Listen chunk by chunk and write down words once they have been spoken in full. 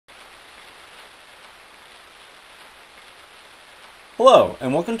Hello,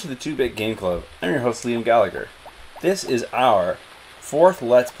 and welcome to the 2-Bit Game Club. I'm your host, Liam Gallagher. This is our fourth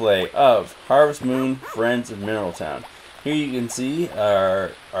Let's Play of Harvest Moon, Friends of Mineral Town. Here you can see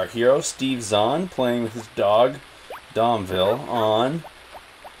our hero, Steve Zahn, playing with his dog, Domville, on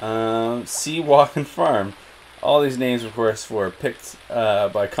Walken Farm. All these names, of course, were picked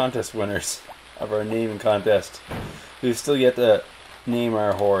by contest winners of our naming contest. We've still yet to name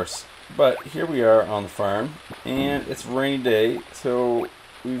our horse. But here we are on the farm, and it's a rainy day, so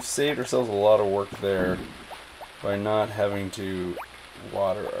we've saved ourselves a lot of work there by not having to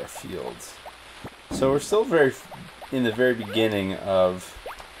water our fields. So we're still in the very beginning of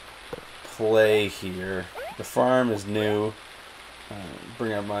play here. The farm is new.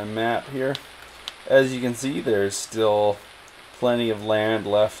 Bring up my map here. As you can see, there's still plenty of land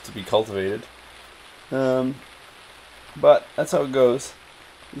left to be cultivated. But that's how it goes.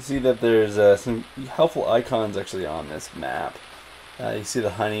 You see that there's some helpful icons actually on this map. You see the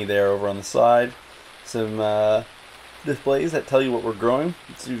honey there over on the side. Some displays that tell you what we're growing.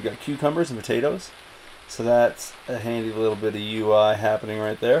 So you've got cucumbers and potatoes. So that's a handy little bit of UI happening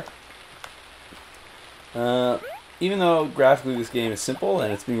right there. Even though graphically this game is simple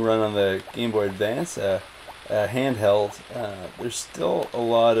and it's being run on the Game Boy Advance, handheld, there's still a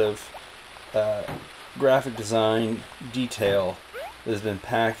lot of graphic design detail that has been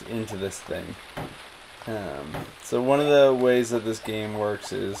packed into this thing. So one of the ways that this game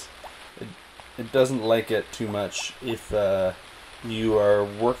works is it doesn't like it too much if you are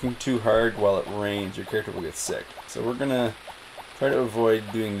working too hard while it rains. Your character will get sick. So we're gonna try to avoid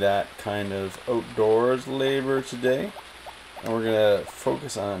doing that kind of outdoors labor today, and we're gonna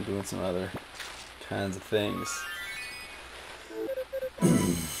focus on doing some other kinds of things.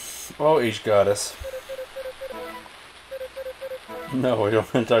 Oh, H Goddess. No, we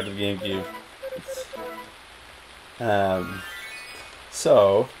don't want to talk to the GameCube.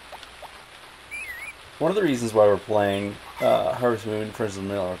 So, one of the reasons why we're playing Harvest Moon, Friends of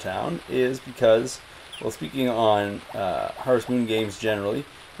Mineral Town is because, well, speaking on Harvest Moon games generally,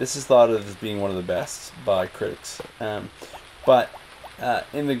 this is thought of as being one of the best by critics. But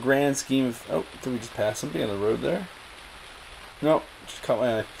in the grand scheme of... Oh, did we just pass somebody on the road there? No, just caught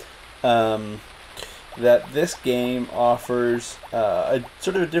my eye. That this game offers a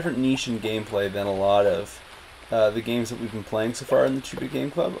sort of a different niche in gameplay than a lot of the games that we've been playing so far in the 2-Bit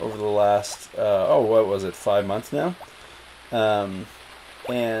Game Club over the last, what was it, 5 months now?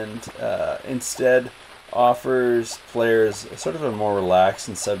 Instead offers players sort of a more relaxed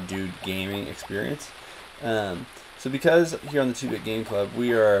and subdued gaming experience. So because here on the 2-Bit Game Club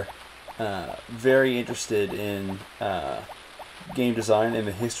we are very interested in game design and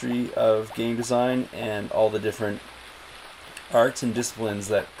the history of game design and all the different arts and disciplines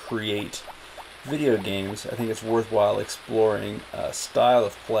that create video games, I think it's worthwhile exploring a style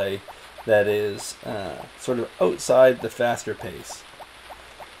of play that is sort of outside the faster pace.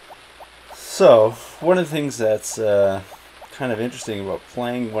 So, one of the things that's kind of interesting about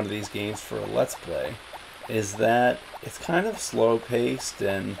playing one of these games for a Let's Play is that it's kind of slow paced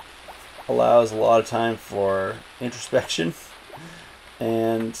and allows a lot of time for introspection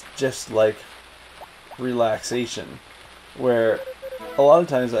and just like relaxation, where a lot of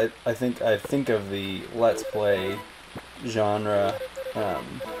times I think of the Let's Play genre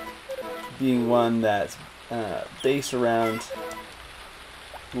being one that's based around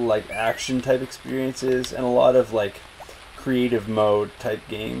like action type experiences and a lot of like creative mode type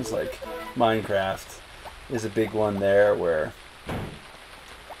games. Like Minecraft is a big one there, where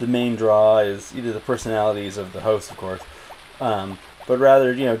the main draw is either the personalities of the host, of course, but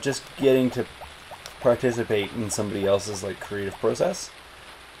rather, you know, just getting to participate in somebody else's like creative process.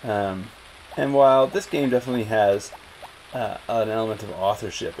 And while this game definitely has an element of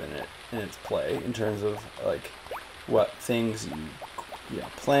authorship in it, in its play, in terms of like what things you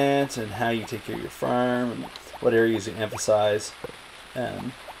plant and how you take care of your farm and what areas you emphasize,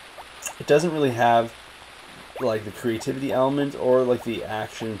 it doesn't really have like the creativity element or like the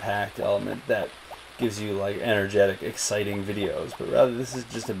action-packed element that gives you like energetic, exciting videos, but rather this is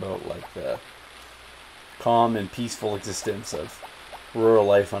just about like the calm and peaceful existence of rural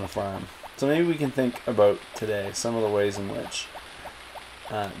life on a farm. So maybe we can think about today some of the ways in which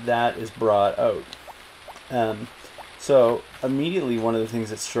that is brought out. So immediately one of the things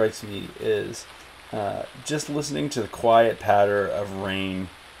that strikes me is just listening to the quiet patter of rain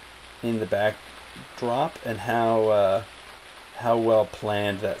in the backdrop and how well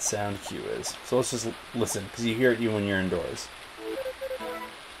planned that sound cue is. So let's just listen, because you hear it even when you're indoors.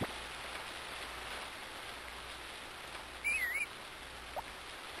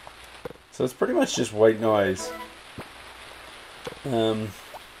 So it's pretty much just white noise. Um,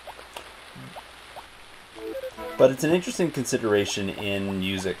 but it's an interesting consideration in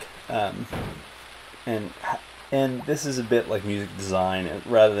music, and and this is a bit like music design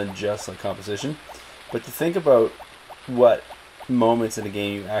rather than just like composition. But to think about what moments in a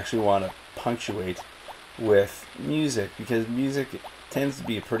game you actually want to punctuate with music, because music tends to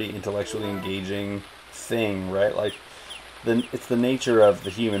be a pretty intellectually engaging thing, right? Like it's the nature of the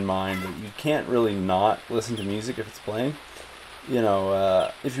human mind that you can't really not listen to music if it's playing. You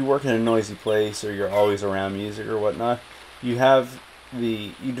know, if you work in a noisy place or you're always around music or whatnot, you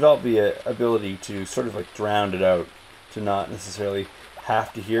develop the ability to sort of like drown it out, to not necessarily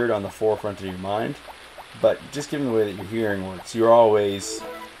have to hear it on the forefront of your mind. But just given the way that your hearing works, you're always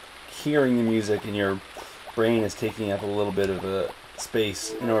hearing the music, and your brain is taking up a little bit of a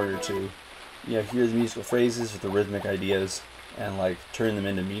space in order to, hear the musical phrases or the rhythmic ideas and like turn them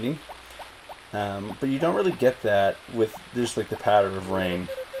into meaning. But you don't really get that with just like the patter of rain.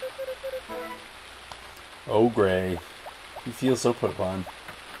 Oh, Gray, you feel so put upon.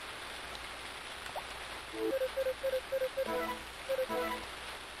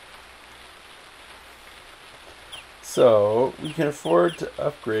 So, we can afford to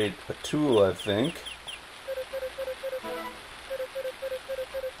upgrade a tool, I think.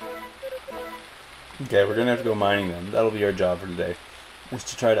 Okay, we're going to have to go mining them. That'll be our job for today, is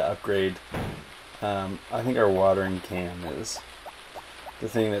to try to upgrade. I think our watering can is the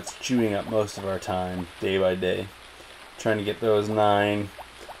thing that's chewing up most of our time, day by day. Trying to get those 9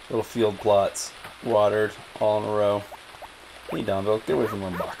 little field plots watered all in a row. Hey, Donville, get away from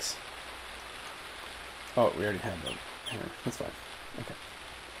one box. Oh, we already have them. Here, that's fine. Okay.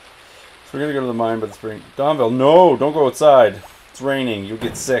 So we're going to go to the mine by the spring. Donville, no! Don't go outside. It's raining. You'll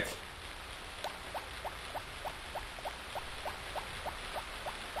get sick.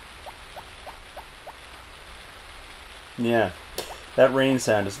 Yeah. That rain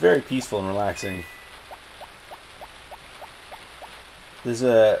sound is very peaceful and relaxing. It's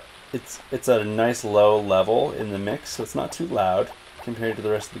at a nice low level in the mix, so it's not too loud compared to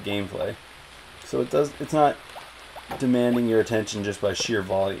the rest of the gameplay. So it's not demanding your attention just by sheer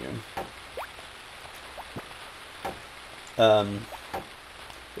volume.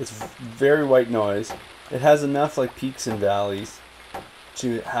 It's very white noise. It has enough like peaks and valleys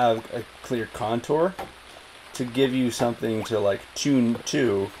to have a clear contour to give you something to like tune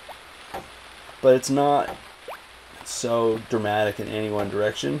to, but it's not so dramatic in any one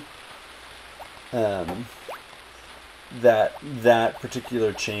direction that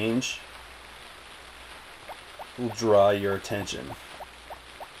particular change will draw your attention.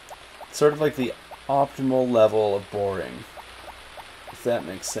 It's sort of like the optimal level of boring, if that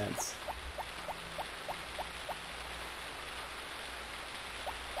makes sense.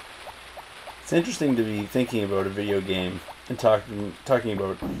 It's interesting to be thinking about a video game and talking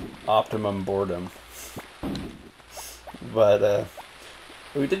about optimum boredom. But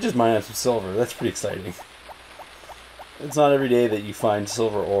we did just mine up some silver. That's pretty exciting. It's not every day that you find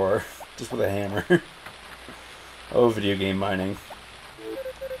silver ore just with a hammer. Oh, video game mining.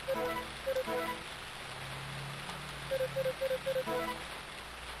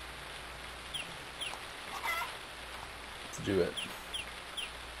 Let's do it.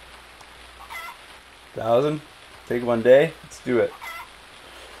 1,000? Take one day? Let's do it.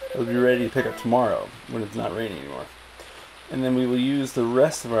 We'll be ready to pick up tomorrow when it's not raining anymore. And then we will use the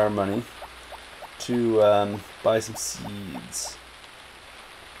rest of our money to buy some seeds.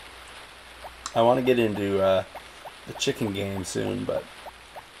 I want to get into the chicken game soon, but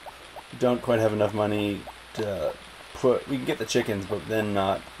don't quite have enough money to put. We can get the chickens, but then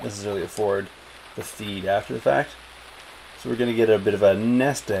not necessarily afford the feed after the fact. So we're going to get a bit of a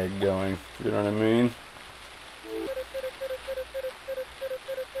nest egg going, you know what I mean?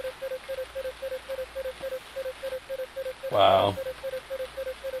 Wow.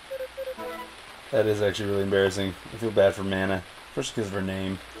 That is actually really embarrassing. I feel bad for Mana, especially because of her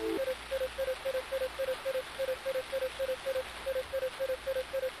name.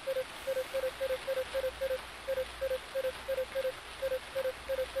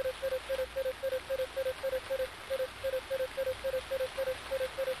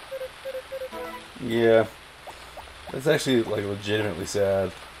 Yeah, that's actually like legitimately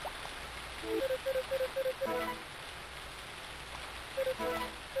sad.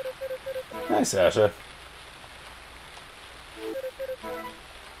 Hi, Sasha.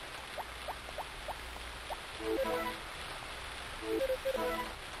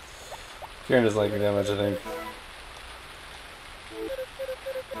 Karen doesn't like me that much, I think.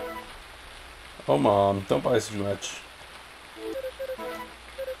 Oh, Mom, don't buy too much.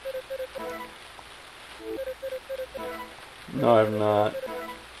 No, I've not.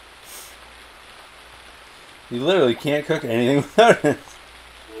 You literally can't cook anything without it.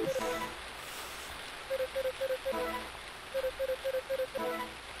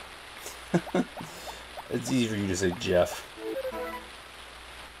 It's easy for you to say Jeff.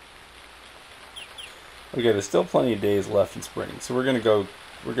 Okay, there's still plenty of days left in spring, so we're gonna go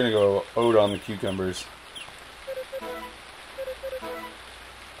out on the cucumbers.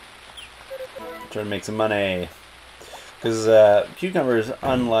 Try to make some money. Because cucumbers,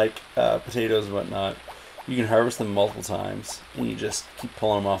 unlike potatoes and whatnot, you can harvest them multiple times, and you just keep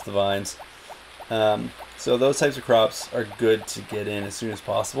pulling them off the vines. So those types of crops are good to get in as soon as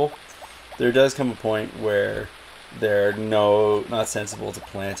possible. There does come a point where they're not sensible to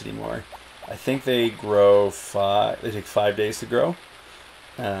plant anymore. I think they grow they take 5 days to grow.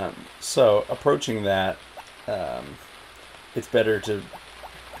 So approaching that, it's better to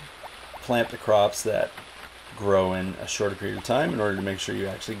plant the crops that grow in a shorter period of time in order to make sure you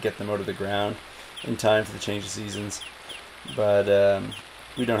actually get them out of the ground in time for the change of seasons. But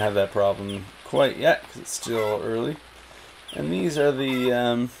we don't have that problem quite yet because it's still early. And these are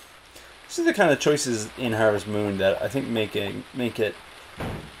the kind of choices in Harvest Moon that I think make it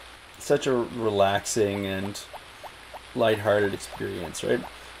such a relaxing and lighthearted experience, right?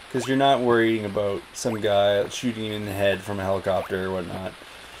 Because you're not worrying about some guy shooting you in the head from a helicopter or whatnot.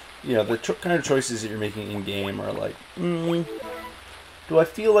 You know, the kind of choices that you're making in game are like, do I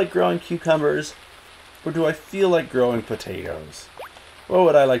feel like growing cucumbers, or do I feel like growing potatoes? What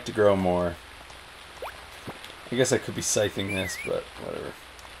would I like to grow more? I guess I could be scything this, but whatever.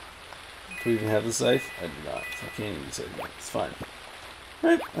 Do we even have the scythe? I do not. So I can't even scythe it. It's fine.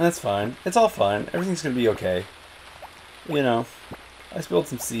 Right? That's fine. It's all fine. Everything's going to be okay. You know, I spilled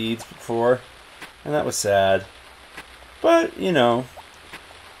some seeds before, and that was sad. But, you know,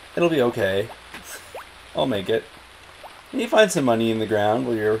 it'll be okay. I'll make it. And you find some money in the ground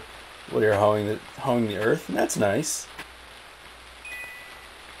while you're hoeing the earth, and that's nice.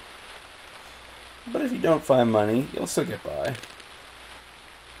 But if you don't find money, you'll still get by.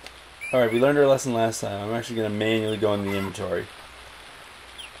 Alright, we learned our lesson last time. I'm actually going to manually go in the inventory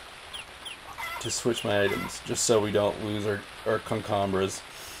to switch my items, just so we don't lose our concombras,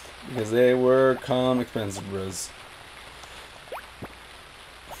 because they were expensive bros.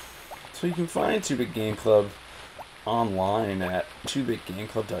 So you can find 2-Bit Game Club online at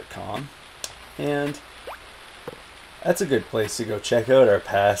 2bitgameclub.com, and that's a good place to go check out our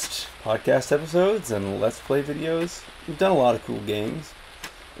past podcast episodes and Let's Play videos. We've done a lot of cool games,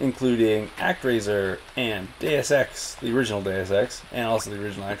 including ActRaiser and Deus Ex, the original Deus Ex, and also the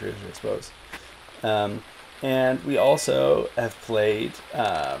original ActRaiser, I suppose. And we also have played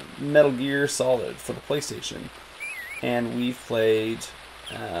Metal Gear Solid for the PlayStation, and we've played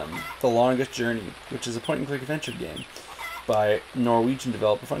The Longest Journey, which is a point-and-click adventure game by Norwegian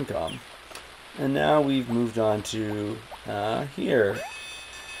developer Funcom. And now we've moved on to here.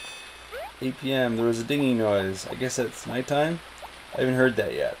 8 p.m. There was a dinging noise. I guess it's nighttime. I haven't heard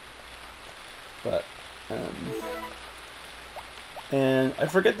that yet. But and I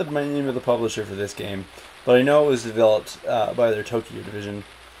forget the name of the publisher for this game, but I know it was developed by their Tokyo division.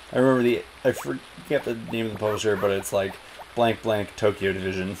 I forget the name of the publisher, but it's like blank blank Tokyo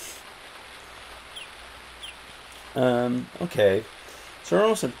division. Okay, so we're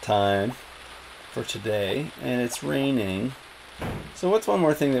almost at time for today, and it's raining. So what's one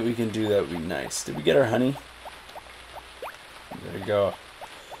more thing that we can do that would be nice? Did we get our honey? There you go.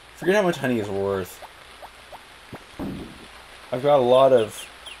 Forget how much honey is worth. I've got a lot of,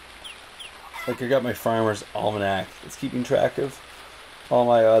 I got my farmer's almanac. It's keeping track of all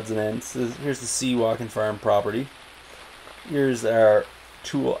my odds and ends. Here's the Walken Farm property. Here's our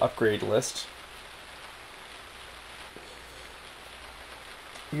tool upgrade list.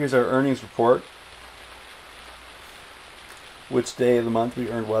 Here's our earnings report. Which day of the month we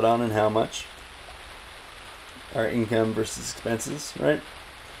earned what on and how much. Our income versus expenses, right?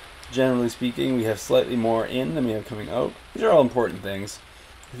 Generally speaking, we have slightly more in than we have coming out. These are all important things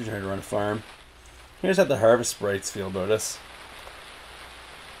if you're trying to run a farm. Here's how the harvest sprites feel about us.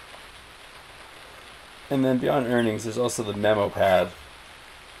 And then beyond earnings, there's also the memo pad,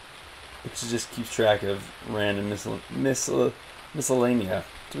 which just keeps track of random miscellanea.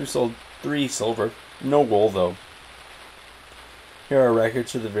 So we sold 3 silver, no gold though. Here are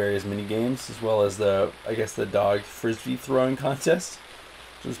records for the various mini games, as well as the dog frisbee throwing contest,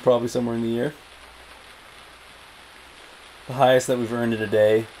 which was probably somewhere in the year. The highest that we've earned in a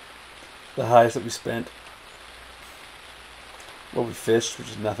day, the highest that we spent, what we fished, which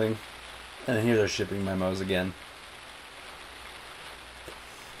is nothing, and then here's our shipping memos again.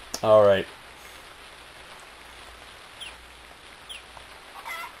 Alright.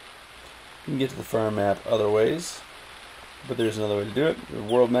 can get to the farm map other ways, but there's another way to do it. The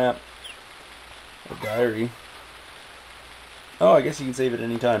world map, a diary. Oh, I guess you can save it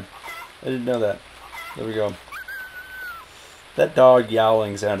any time. I didn't know that. There we go. That dog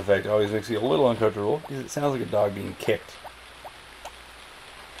yowling sound effect always makes me a little uncomfortable because it sounds like a dog being kicked.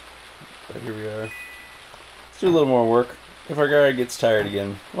 But here we are. Let's do a little more work. If our guy gets tired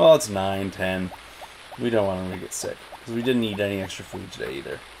again, well, it's 9, 10. We don't want him to get sick because we didn't eat any extra food today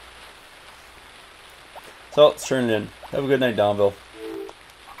either. So let's turn it in. Have a good night, Donville.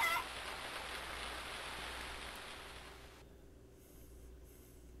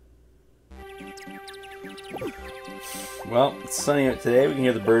 Well, it's sunny out today. We can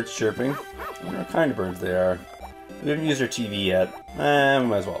hear the birds chirping. I wonder what kind of birds they are. We haven't used our TV yet. We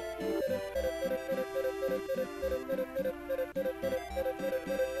might as well.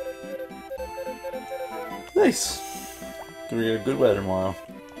 Nice. Gonna get a good weather tomorrow.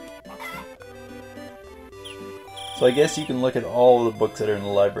 So I guess you can look at all of the books that are in the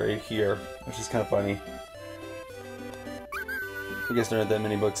library here, which is kind of funny. I guess there aren't that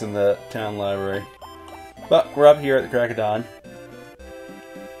many books in the town library. But we're up here at the crack of dawn.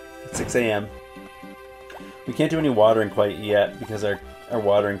 It's 6 a.m. We can't do any watering quite yet because our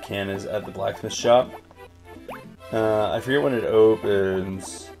watering can is at the blacksmith shop. I forget when it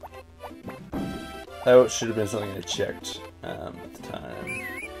opens. That should have been something I checked at the time.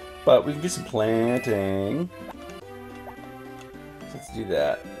 But we can do some planting. So let's do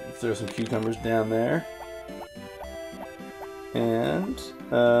that. Let's throw some cucumbers down there. And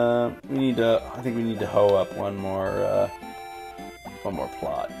we need to. I think we need to hoe up one more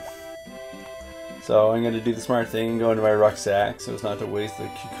plot. So I'm going to do the smart thing and go into my rucksack so as not to waste the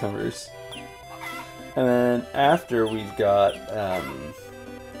cucumbers. And then after we've got a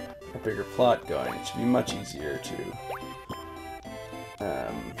bigger plot going, it should be much easier to.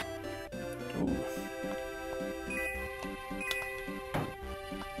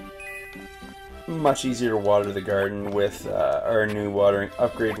 Much easier to water the garden with our new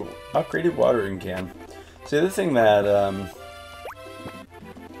upgraded watering can. So the other thing that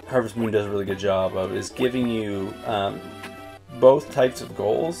Harvest Moon does a really good job of is giving you both types of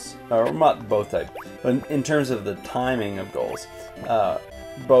goals, or not both types, but in terms of the timing of goals,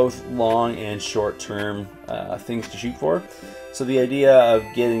 both long and short-term things to shoot for. So the idea of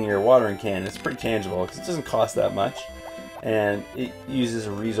getting your watering can is pretty tangible because it doesn't cost that much. And it uses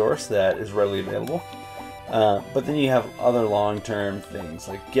a resource that is readily available. But then you have other long-term things,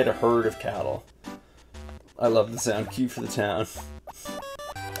 like get a herd of cattle. I love the sound cue for the town.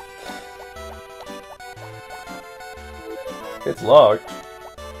 It's locked.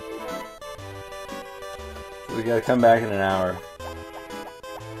 So we gotta come back in an hour.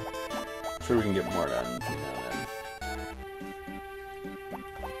 I'm sure we can get more done between now and then.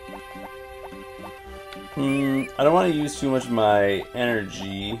 I don't want to use too much of my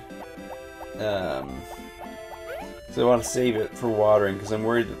energy, so I want to save it for watering because I'm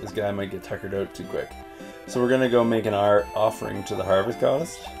worried that this guy might get tuckered out too quick. So we're going to go make an offering to the harvest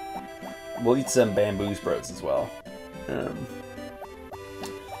goddess. We'll eat some bamboo sprouts as well.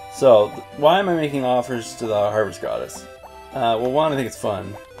 So why am I making offers to the harvest goddess? Well, one, I think it's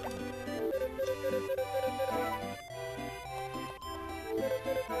fun.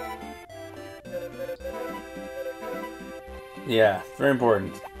 Yeah, very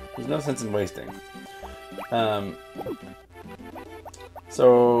important. There's no sense in wasting.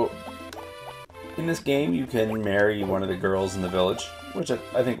 So, in this game, you can marry one of the girls in the village, which I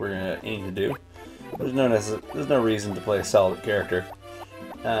think we're going to aim to do. There's no reason to play a celibate character.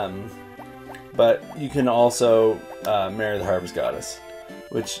 But you can also marry the harvest goddess,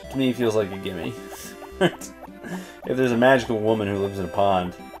 which to me feels like a gimme. If there's a magical woman who lives in a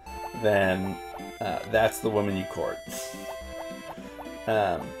pond, then that's the woman you court.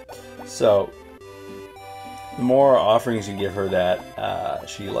 So the more offerings you give her that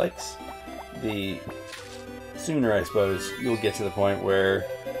she likes, the sooner, I suppose, you'll get to the point where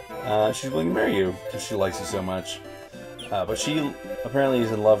she's willing to marry you because she likes you so much. But she apparently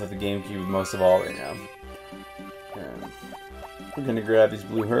is in love with the GameCube most of all right now. We're gonna grab these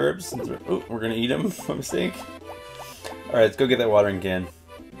blue herbs. Oh, we're gonna eat them by mistake. All right, let's go get that watering can.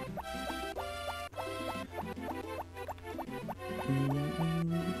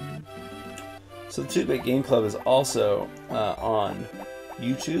 So the 2-Bit Game Club is also on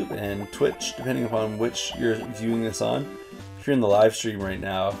YouTube and Twitch, depending upon which you're viewing this on. If you're in the live stream right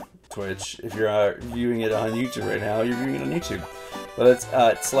now, Twitch. If you're viewing it on YouTube right now, you're viewing it on YouTube. But it's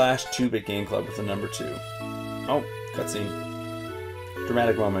 /2-Bit Game Club with the number 2. Oh, cutscene.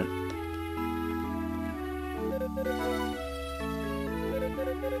 Dramatic moment.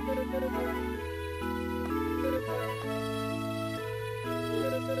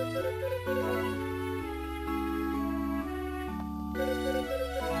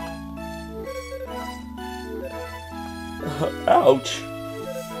 Ouch!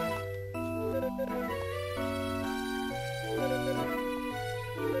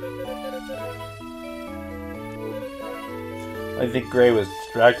 I think Gray was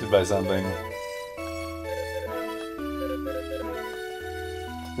distracted by something.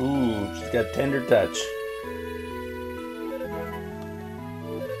 Ooh, she's got tender touch.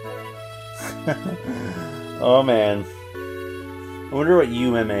 Oh man. I wonder what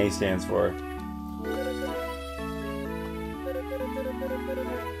UMA stands for.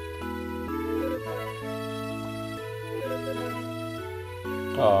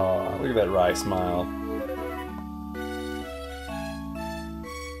 Oh, look at that wry smile.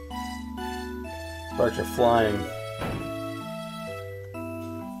 Sparks are flying.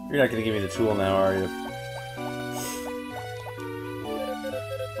 You're not going to give me the tool now, are you?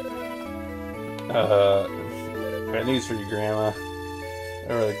 I think it's for your grandma.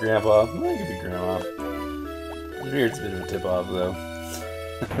 Or the grandpa. Well, it could be grandma. The beard's a bit of a tip-off, though.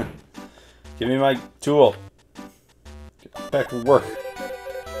 Give me my tool. Get back to work.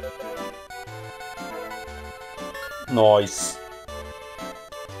 Nice.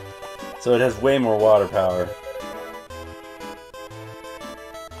 So it has way more water power.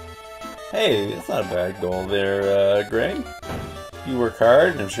 Hey, that's not a bad goal there, Greg. You work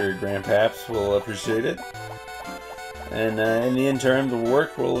hard, and I'm sure your grandpaps will appreciate it. And in the interim, the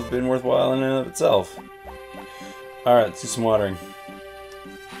work will have been worthwhile in and of itself. Alright, let's do some watering.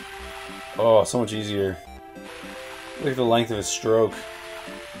 Oh, so much easier. Look at the length of his stroke.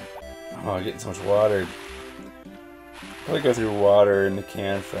 Oh, getting so much watered. Probably go through water in the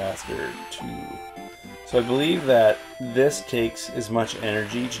can faster, too. So I believe that this takes as much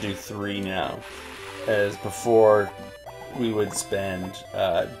energy to do 3 now as before we would spend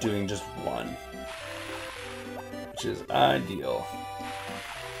doing just 1. Which is ideal.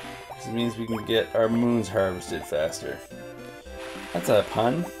 Because it means we can get our moons harvested faster. That's a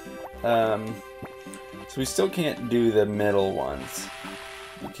pun. So we still can't do the middle ones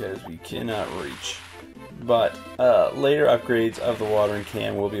because we cannot reach. But later upgrades of the watering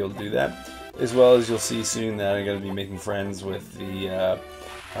can will be able to do that. As well as you'll see soon that I'm going to be making friends with the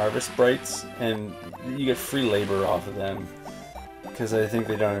harvest sprites, and you get free labor off of them because I think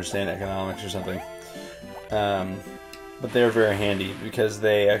they don't understand economics or something. But they're very handy because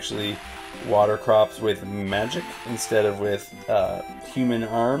they actually water crops with magic instead of with human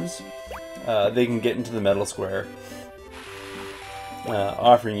arms. They can get into the metal square,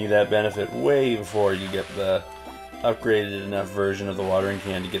 offering you that benefit way before you get the upgraded enough version of the watering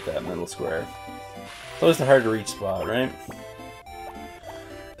can to get that metal square. It's always the hard to reach spot, right?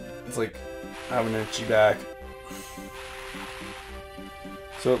 It's like having an itchy back.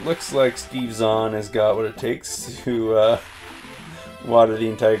 So it looks like Steve Zahn has got what it takes to water the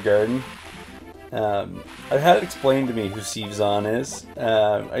entire garden. I've had it explained to me who Steve Zahn is.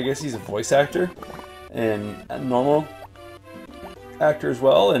 I guess he's a voice actor and a normal actor as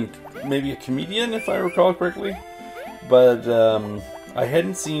well, and maybe a comedian if I recall correctly. But I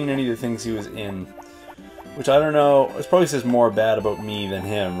hadn't seen any of the things he was in, which I don't know. It probably says more bad about me than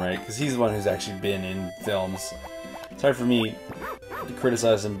him, right? Because he's the one who's actually been in films. It's hard for me to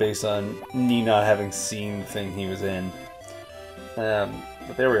criticize him based on me not having seen the thing he was in.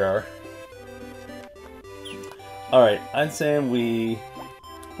 But there we are. Alright, I'm saying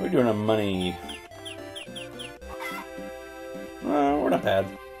we're doing a money. We're not bad.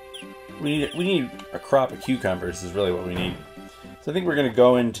 We need a crop of cucumbers is really what we need. So I think we're going to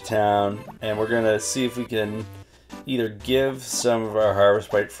go into town and we're going to see if we can either give some of our harvest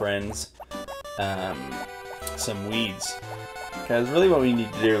sprite friends some weeds. Because really what we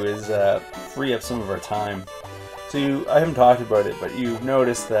need to do is free up some of our time. So I haven't talked about it, but you've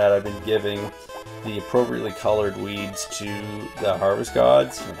noticed that I've been giving the appropriately colored weeds to the harvest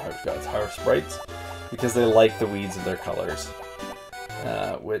gods, harvest sprites, because they like the weeds of their colors.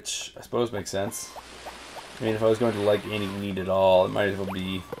 Which I suppose makes sense. I mean, if I was going to like any weed at all, it might as well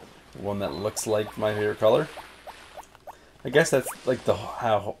be one that looks like my favorite color. I guess that's like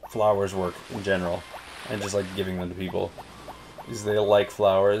how flowers work in general, and just like giving them to people, is they like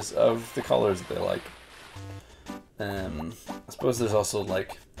flowers of the colors that they like. I suppose there's also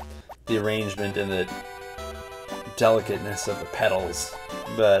like the arrangement and the delicateness of the petals,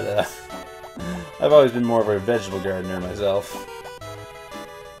 but I've always been more of a vegetable gardener myself.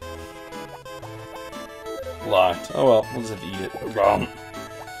 Locked. Oh well, we'll just have to eat it.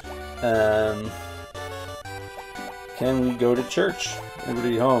 Can we go to church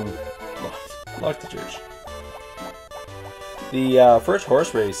Everybody home. Lock the church. The first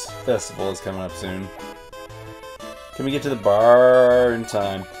horse race festival is coming up soon. Can we get to the bar in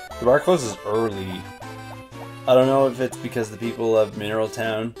time? The bar closes early. I don't know if it's because the people of Mineral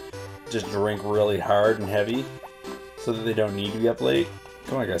Town just drink really hard and heavy so that they don't need to be up late.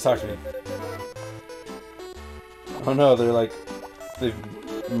 Come on, guys, talk to me. Oh no,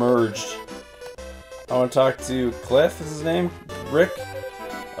 they've merged. I want to talk to Cliff, is his name? Rick?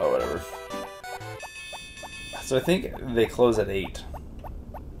 Oh, whatever. So I think they close at 8.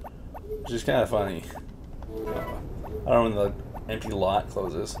 Which is kind of funny. I don't know when the empty lot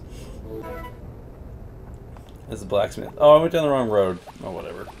closes. There's the blacksmith. Oh, I went down the wrong road. Oh,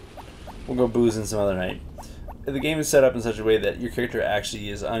 whatever. We'll go boozing some other night. The game is set up in such a way that your character actually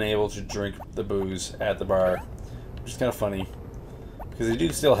is unable to drink the booze at the bar. Which is kind of funny. Because they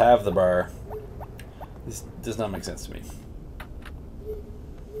do still have the bar. This does not make sense to me.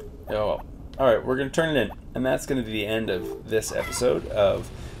 Oh, well. Alright, we're going to turn it in. And that's going to be the end of this episode of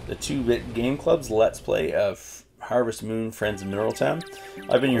the 2-Bit Game Club's Let's Play of Harvest Moon Friends of Mineral Town.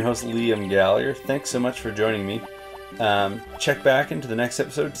 I've been your host, Liam Gallagher. Thanks so much for joining me. Check back into the next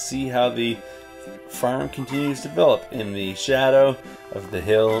episode to see how the farm continues to develop in the shadow of the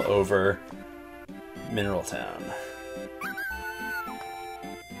hill over Mineral Town.